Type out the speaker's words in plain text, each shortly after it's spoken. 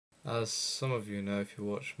As some of you know, if you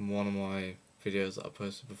watched one of my videos that I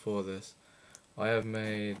posted before this, I have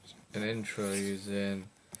made an intro using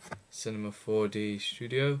Cinema 4D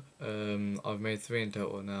Studio. I've made 3 in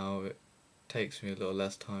total now. It takes me a little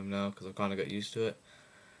less time now because I've kind of got used to it.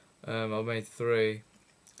 I've made 3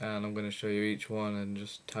 and I'm going to show you each one and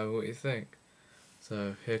just tell me what you think.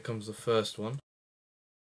 So here comes the first one.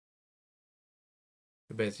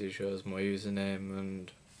 It basically shows my username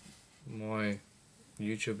and my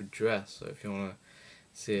YouTube address, so if you want to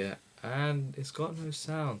see it. And it's got no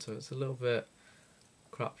sound, so it's a little bit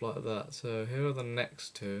crap like that. So here are the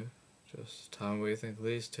next 2. Just tell me what you think of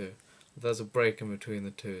these 2. There's a break in between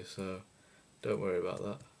the 2, so don't worry about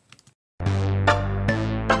that.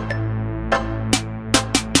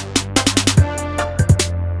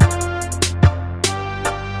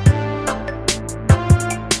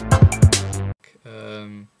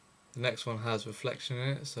 The next one has reflection in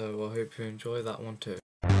it, so I hope you enjoy that one too.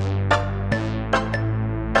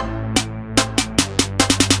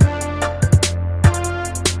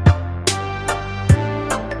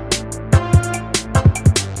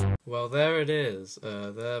 Well, there it is.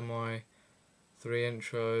 They're my 3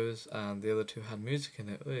 intros, and the other 2 had music in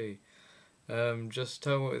it. Just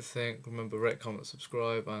tell me what you think. Remember, rate, comment,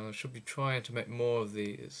 subscribe, and I should be trying to make more of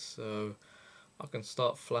these so I can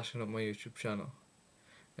start flashing up my YouTube channel.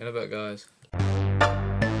 In a bit, guys.